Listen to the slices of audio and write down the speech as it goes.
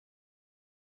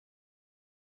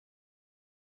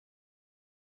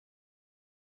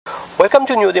Welcome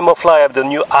to a new demo fly of the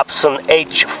new Hubsan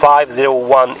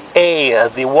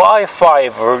H501A, the Wi-Fi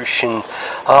version.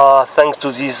 Thanks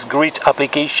to this great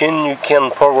application, you can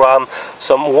program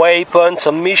some waypoint,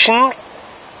 some mission,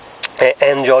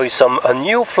 enjoy some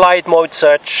new flight mode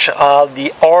such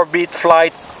the orbit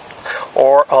flight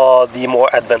or the more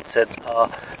advanced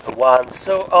one.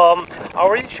 So I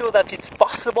already showed that it's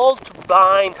possible to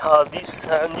bind this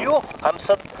new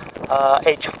Hubsan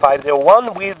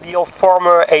H501 with your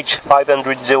former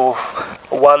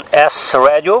H501S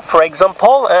radio, for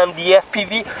example, and the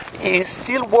FPV is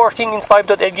still working in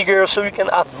 5.8 GHz, so you can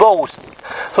have both.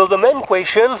 So the main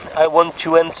question I want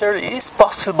to answer is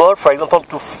possible, for example,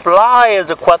 to fly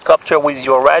as a quadcopter with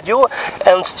your radio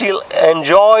and still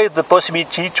enjoy the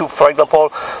possibility to, for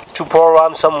example, to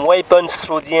program some weapons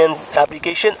through the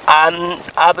application. I'm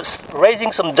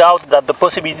raising some doubt that the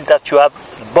possibility that you have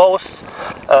both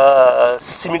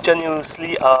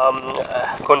simultaneously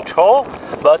control,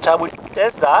 but I will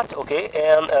test that, okay,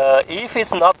 and if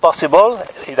it's not possible,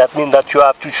 that means that you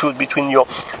have to choose between your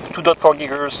 2.4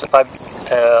 GHz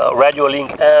radio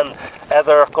link and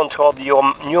either control your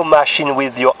new machine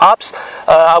with your apps.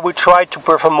 I will try to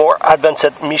perform more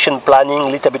advanced mission planning a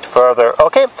little bit further.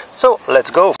 Okay, so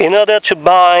let's go. In order to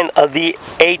bind the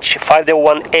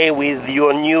H501A with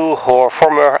your new or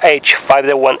former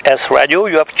H501S radio,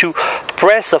 you have to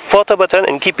press the photo button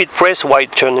and keep it pressed while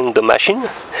turning the machine.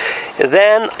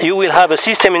 Then you will have a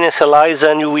system initializer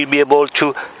and you will be able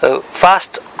to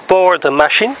fast forward the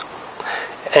machine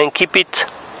and keep it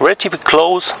relatively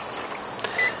close,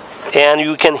 and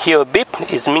you can hear a beep.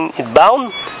 It means it's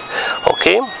bound.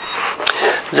 Okay,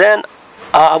 then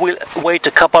I will wait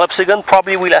a couple of seconds.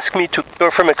 Probably will ask me to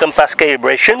perform a compass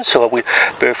calibration, so I will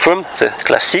perform the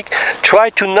classic.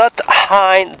 Try to not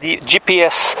hide the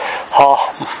GPS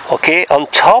okay, on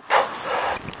top.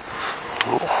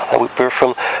 I will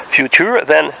perform future,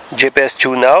 then GPS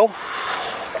 2 now.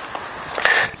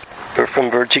 Perform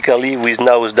vertically with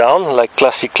nose down, like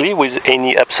classically with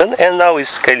any Hubsan, and now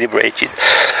it's calibrated.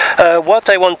 What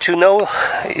I want to know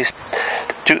is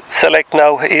to select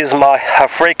now is my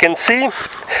frequency.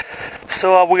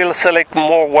 So I will select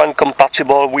more one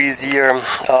compatible with the,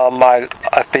 my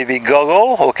FPV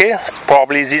goggle. Okay,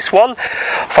 probably this one,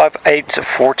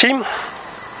 5840.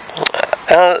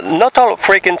 Not all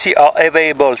frequencies are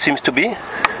available, seems to be.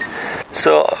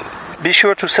 So be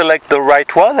sure to select the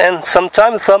right one, and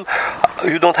sometimes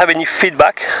you don't have any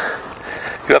feedback.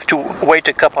 You have to wait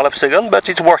a couple of seconds, but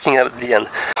it's working at the end.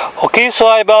 Okay, so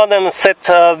I bound and set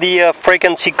the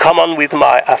frequency command with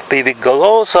my FPV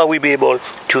goggle, so I will be able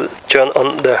to turn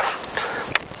on the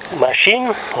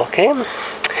machine. Okay,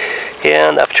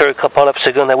 and after a couple of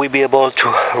seconds I will be able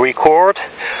to record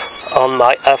on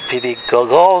my FPV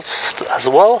goggles as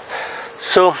well.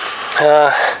 So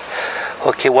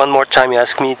okay, one more time you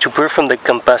ask me to perform the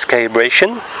compass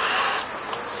calibration.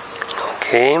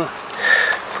 Okay,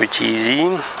 pretty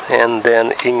easy. And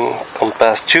then in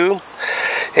compass 2.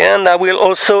 And I will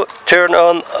also turn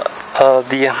on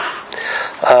the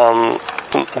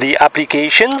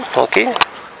application. Okay,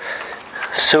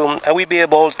 so I will be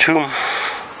able to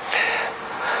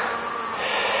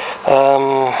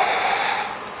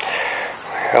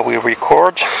I will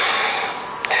record.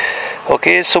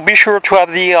 Okay, so be sure to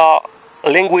have the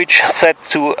language set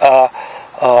to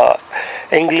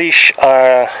English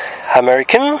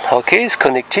American. Okay, it's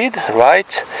connected,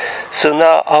 right? So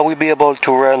now I will be able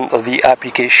to run the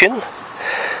application.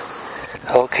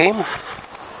 Okay,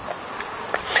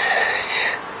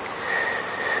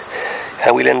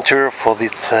 I will enter for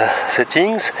these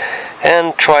settings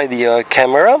and try the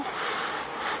camera.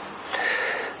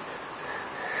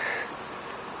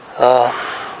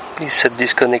 It's set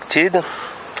disconnected.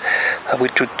 I will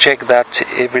to check that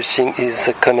everything is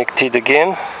connected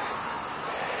again.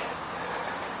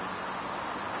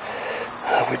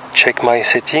 I will check my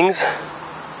settings.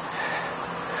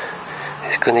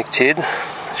 It's connected.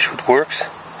 It should work.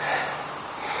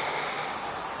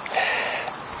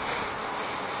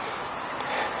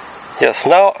 Yes,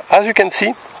 now as you can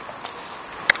see,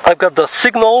 I've got the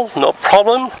signal, no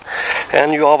problem,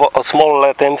 and you have a small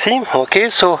latency. Okay,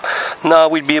 so now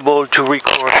we'll be able to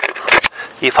record,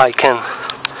 if I can,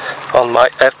 on my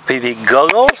FPV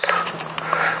goggles.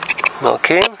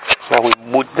 Okay, now we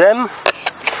boot them.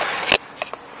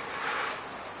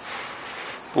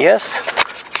 Yes,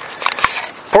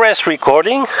 press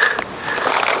recording.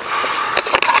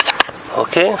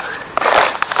 Okay,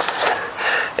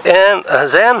 and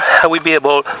then I will be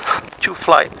able to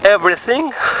fly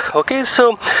everything. Okay,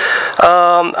 so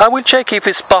I will check if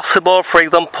it's possible, for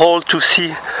example, to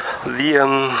see the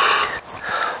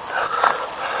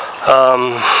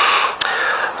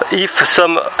if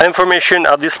some information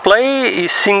are displayed, you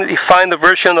find the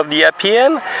version of the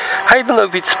APN. I don't know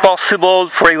if it's possible,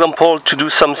 for example, to do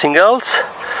something else.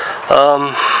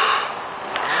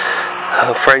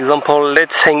 For example,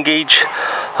 let's engage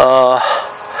a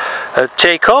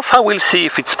takeoff. I will see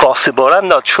if it's possible. I'm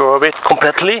not sure of it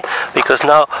completely, because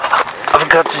now I've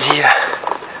got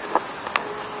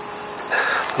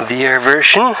the air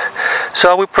version. So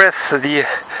I will press the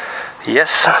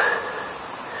yes.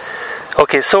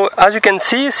 Okay, so as you can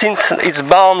see, since it's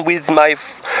bound with my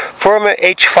former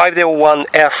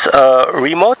H501A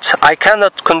remote, I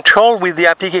cannot control with the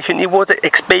application. It was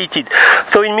expected.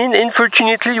 So it means,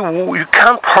 unfortunately, you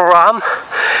can't program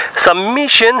some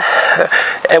mission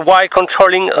while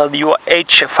controlling your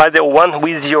H501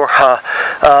 with your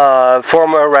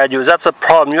former radio. That's a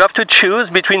problem. You have to choose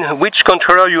between which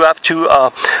controller you have to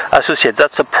associate.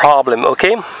 That's a problem,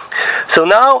 okay? So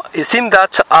now it seems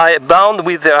that I bound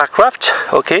with the aircraft,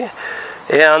 okay,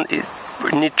 and it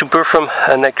need to perform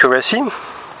an accuracy. It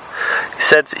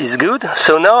says it's good.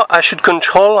 So now I should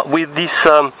control with this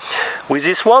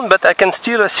one, but I can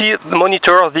still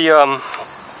monitor the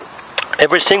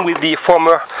everything with the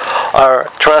former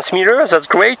transmitter. That's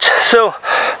great. So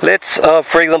let's,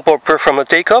 for example, perform a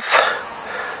takeoff.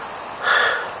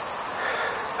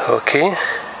 Okay.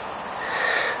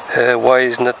 Why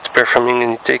is not performing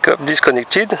any takeoff?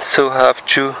 Disconnected. So I have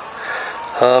to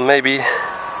maybe.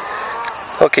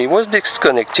 Okay, it was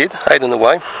disconnected. I don't know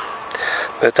why,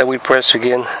 but I will press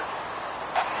again.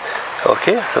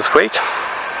 Okay, that's great.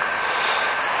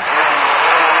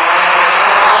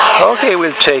 Okay,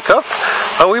 we'll take off.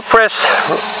 I will press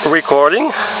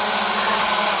recording.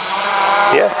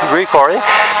 Yeah, recording.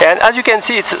 And as you can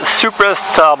see, it's super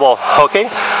stable. Okay,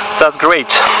 that's great.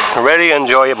 Really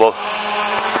enjoyable.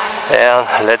 And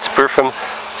let's perform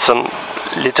some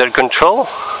little control.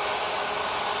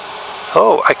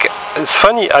 Oh, it's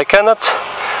funny. I cannot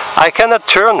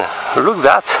turn. Look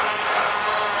that.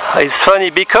 It's funny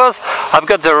because I've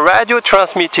got the radio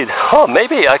transmitted. Oh,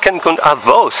 maybe I can have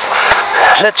both.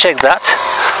 Let's check that.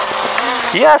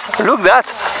 Yes, look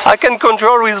that. I can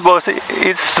control with both.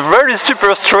 It's very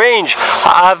super strange.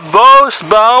 I have both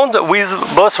bound with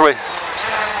both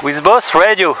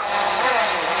radio.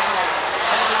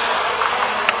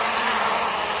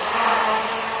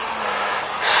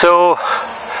 So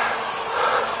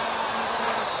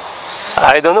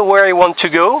I don't know where I want to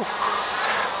go,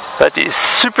 but it's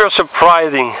super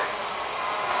surprising.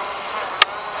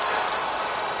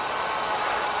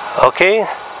 Okay,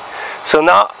 so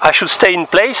now I should stay in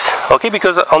place, okay,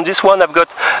 because on this one I've got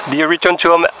the return to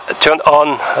home turned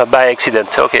on by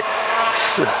accident. Okay,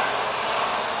 so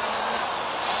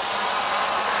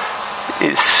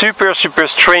it's super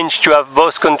strange to have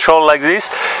both control like this.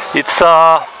 It's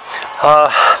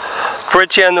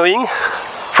pretty annoying,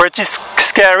 pretty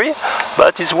scary,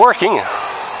 but it's working.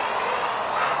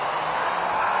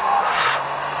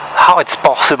 How it's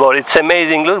possible? It's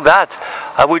amazing. Look that.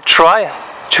 I will try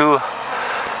to,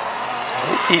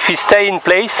 if he stay in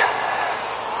place.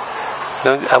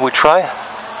 Look, I will try.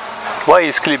 Why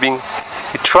is clipping?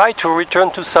 He try to return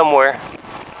to somewhere.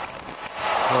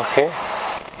 Okay.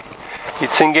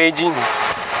 It's engaging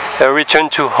a return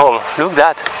to home. Look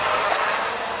that.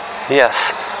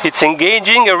 Yes, it's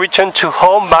engaging a return to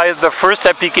home by the first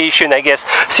application, I guess.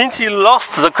 Since he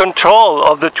lost the control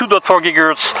of the 2.4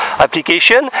 GHz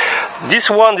application, this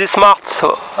smart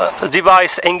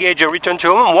device engage a return to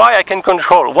home. Why I can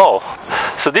control? Wow.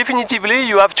 So definitively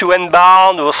you have to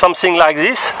unbound or something like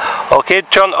this. Okay,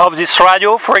 turn off this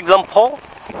radio, for example.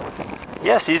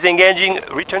 Yes, he's engaging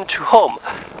return to home.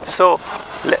 So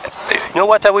you know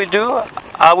what I will do?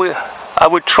 I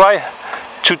will try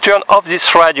to turn off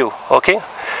this radio. Okay,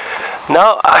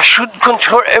 now I should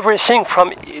control everything from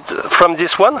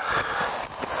this one.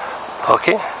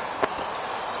 Okay,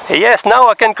 yes, now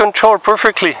I can control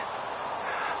perfectly.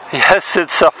 Yes,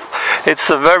 it's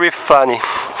very funny.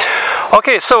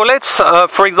 Okay, so let's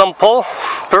for example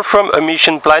perform a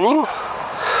mission planning.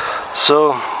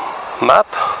 So map,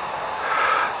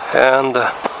 and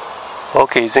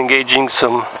okay, it's engaging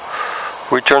some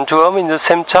return to home in the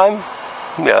same time.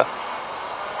 Yeah.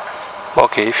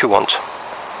 Okay, if you want.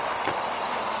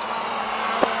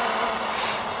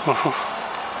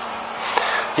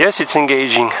 Yes, it's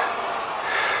engaging.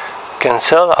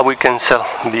 Cancel. I will cancel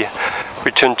the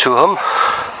return to home.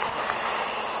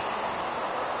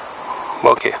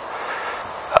 Okay.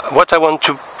 What I want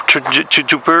to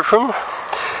perform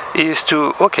is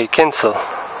to cancel.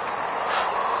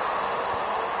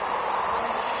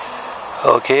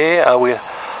 Okay, I will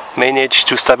manage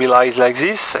to stabilize like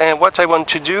this, and what I want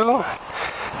to do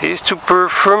is to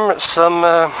perform some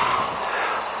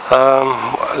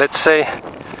let's say,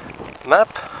 map,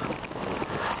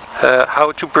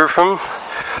 how to perform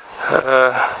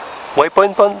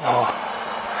waypoint point.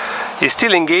 Is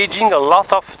still engaging a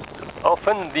lot of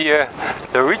often the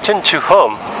return to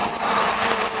home.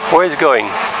 Where is going?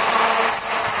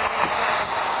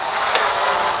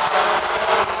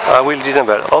 I will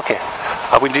disassemble. Okay,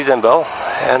 I will disassemble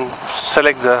and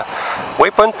select the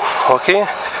waypoint. Okay,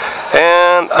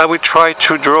 and I will try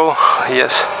to draw,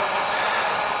 yes,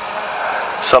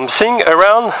 something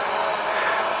around.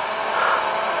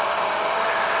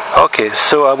 Okay,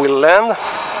 so I will land.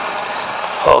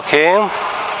 Okay,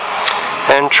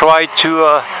 and try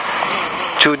to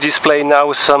display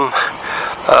now some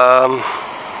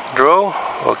draw.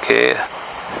 Okay.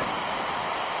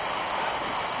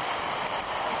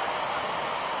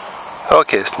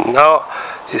 Okay, so now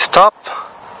it's stop.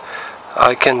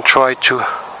 I can try to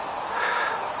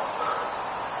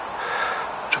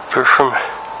perform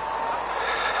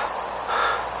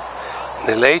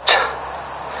delete.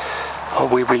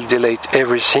 We will delete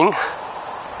everything.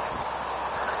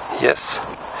 Yes.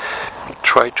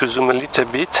 Try to zoom a little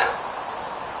bit.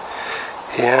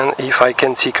 And if I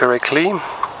can see correctly,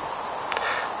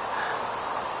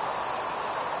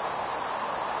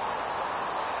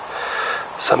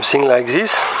 something like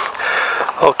this.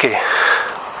 Okay,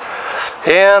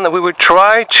 and we will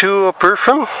try to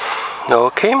perform.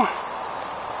 Okay,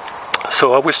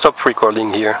 so I will stop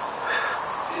recording here.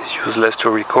 It's useless to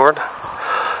record.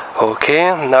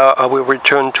 Okay, now I will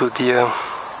return to the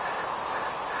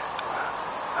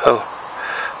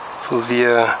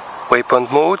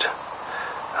waypoint mode.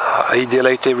 I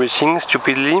delete everything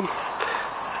stupidly,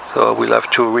 so I will have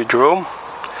to redraw.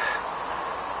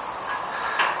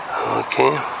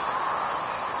 Okay.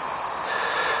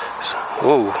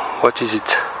 Oh, what is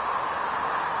it?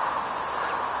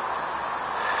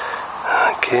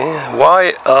 Okay.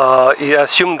 Why? He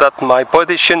assumed that my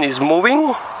position is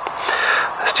moving.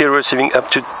 Still receiving up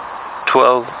to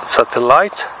 12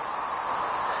 satellite.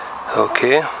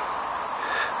 Okay.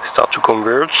 Start to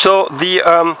converge. So the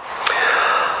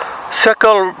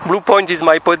circle blue point is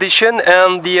my position,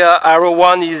 and the arrow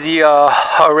one is the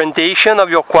orientation of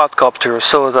your quadcopter.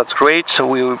 So that's great. So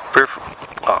we will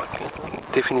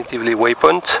definitively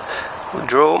waypoint,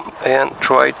 draw, and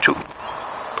try to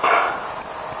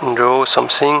draw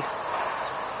something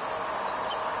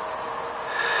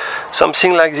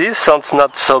like this. Sounds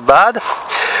not so bad.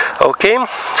 Okay,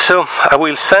 so I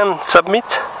will submit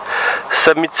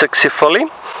successfully,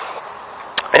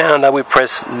 and I will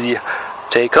press the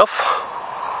takeoff.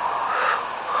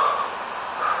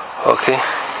 Okay,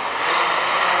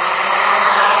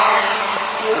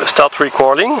 start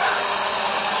recording.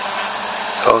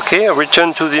 Okay,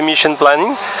 return to the mission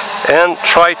planning and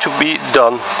try to be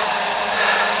done.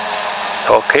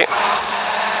 Okay.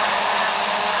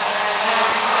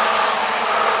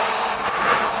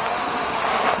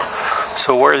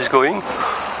 So where is going?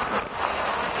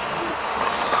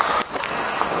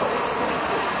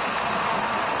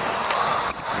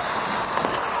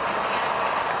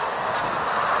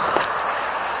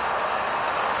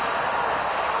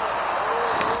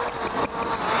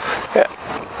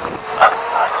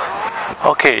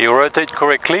 Okay, you rotate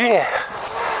correctly.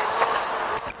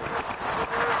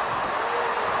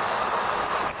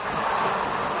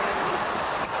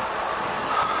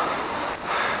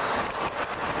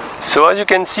 So as you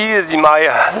can see, my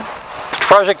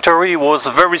trajectory was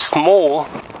very small.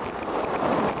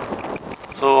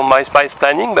 So my space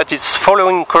planning, but it's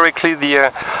following correctly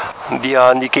the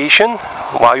indication.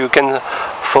 While you can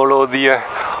follow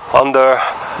on the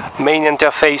main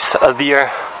interface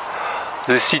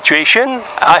the situation.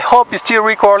 I hope it's still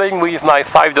recording with my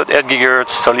 5.8 GHz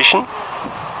solution.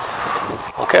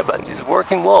 Okay, but it's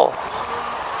working well.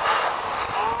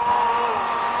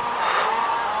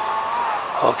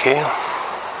 Okay.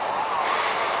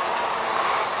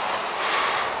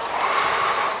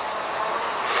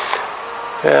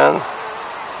 And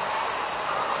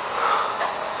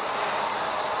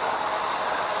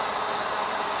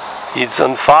it's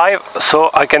on 5,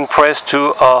 so I can press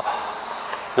to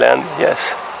land,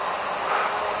 yes.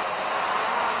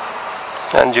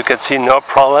 And you can see no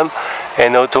problem,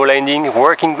 and auto landing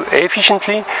working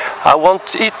efficiently. I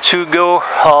want it to go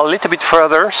a little bit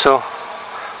further, so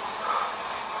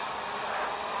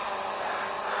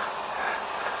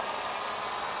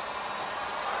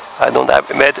I don't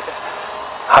have it.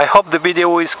 I hope the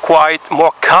video is quite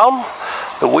more calm.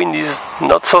 The wind is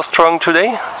not so strong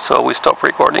today, so we stop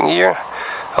recording here.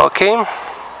 Okay.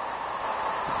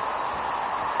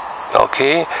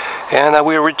 Okay, and I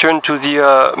will return to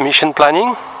the mission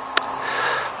planning.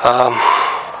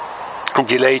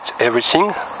 Delete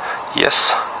everything.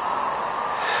 Yes.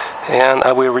 And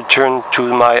I will return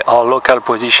to my local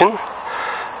position.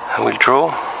 I will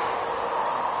draw.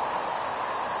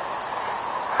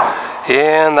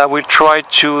 And I will try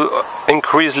to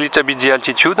increase a little bit the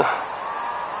altitude.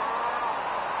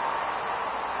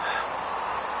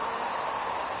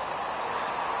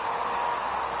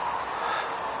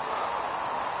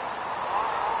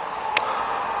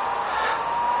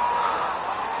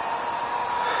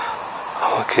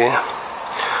 Okay,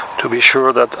 to be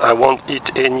sure that I won't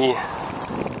hit any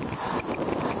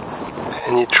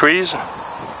trees.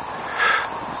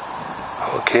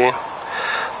 Okay,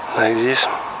 like this.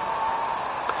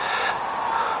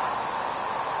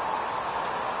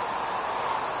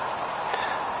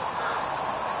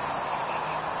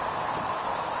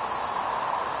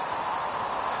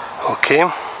 Okay,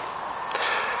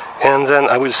 and then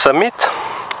I will submit.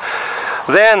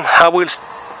 Then I will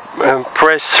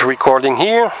press recording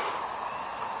here.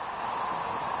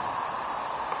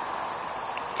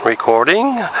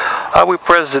 Recording. I will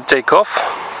press the takeoff.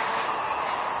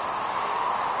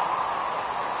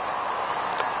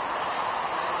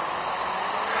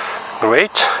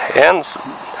 Great, and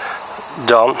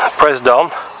down. Press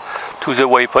down to the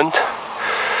waypoint.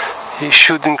 It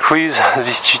should increase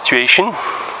this situation.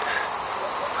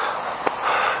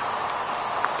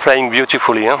 Flying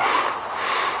beautifully, huh?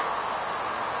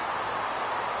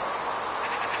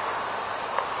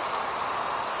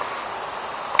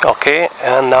 Okay,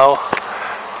 and now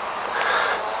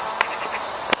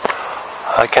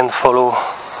I can follow.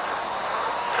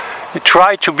 You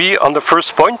try to be on the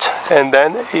first point, and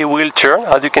then it will turn,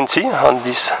 as you can see on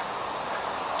this.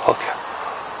 Okay,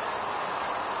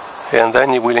 and then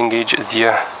it will engage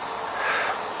the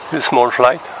small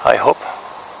flight, I hope.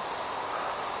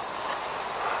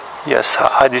 Yes,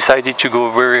 I decided to go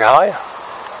very high.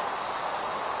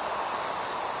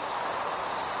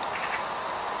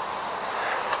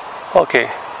 Okay,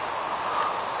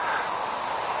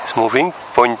 it's moving,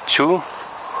 0.2.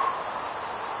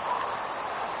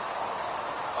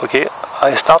 Okay,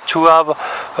 I start to have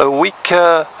a weak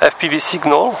FPV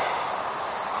signal.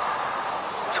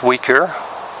 It's weaker.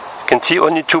 You can see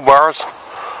only 2 bars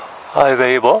are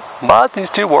available, but it's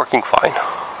still working fine.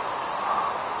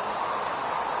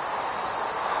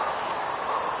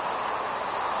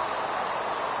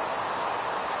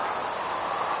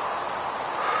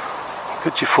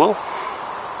 Beautiful.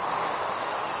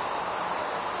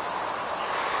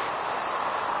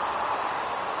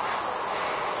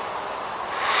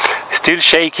 Still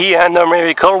shaky and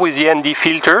numerical with the ND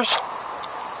filters.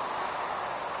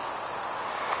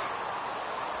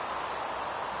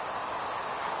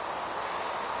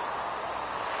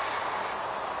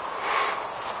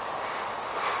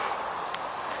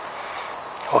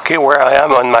 Okay, where I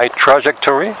am on my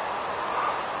trajectory.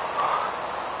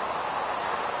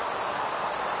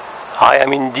 I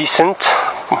am in descent.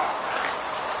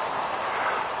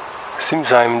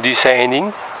 Seems I'm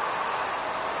descending.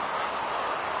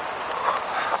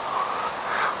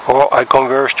 Or I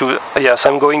converge to, yes,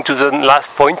 I'm going to the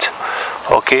last point.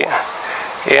 Okay,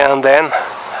 and then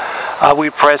I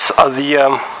will press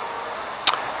the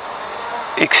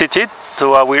exited,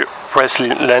 so I will press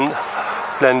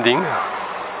landing.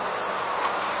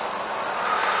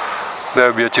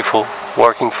 Very beautiful,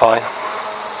 working fine.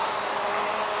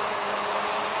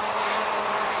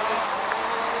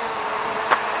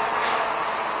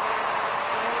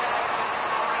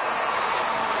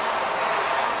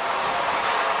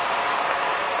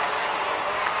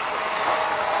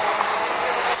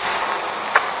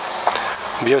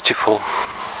 Beautiful.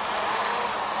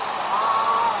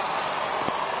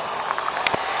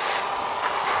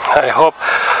 I hope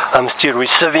I'm still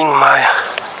receiving my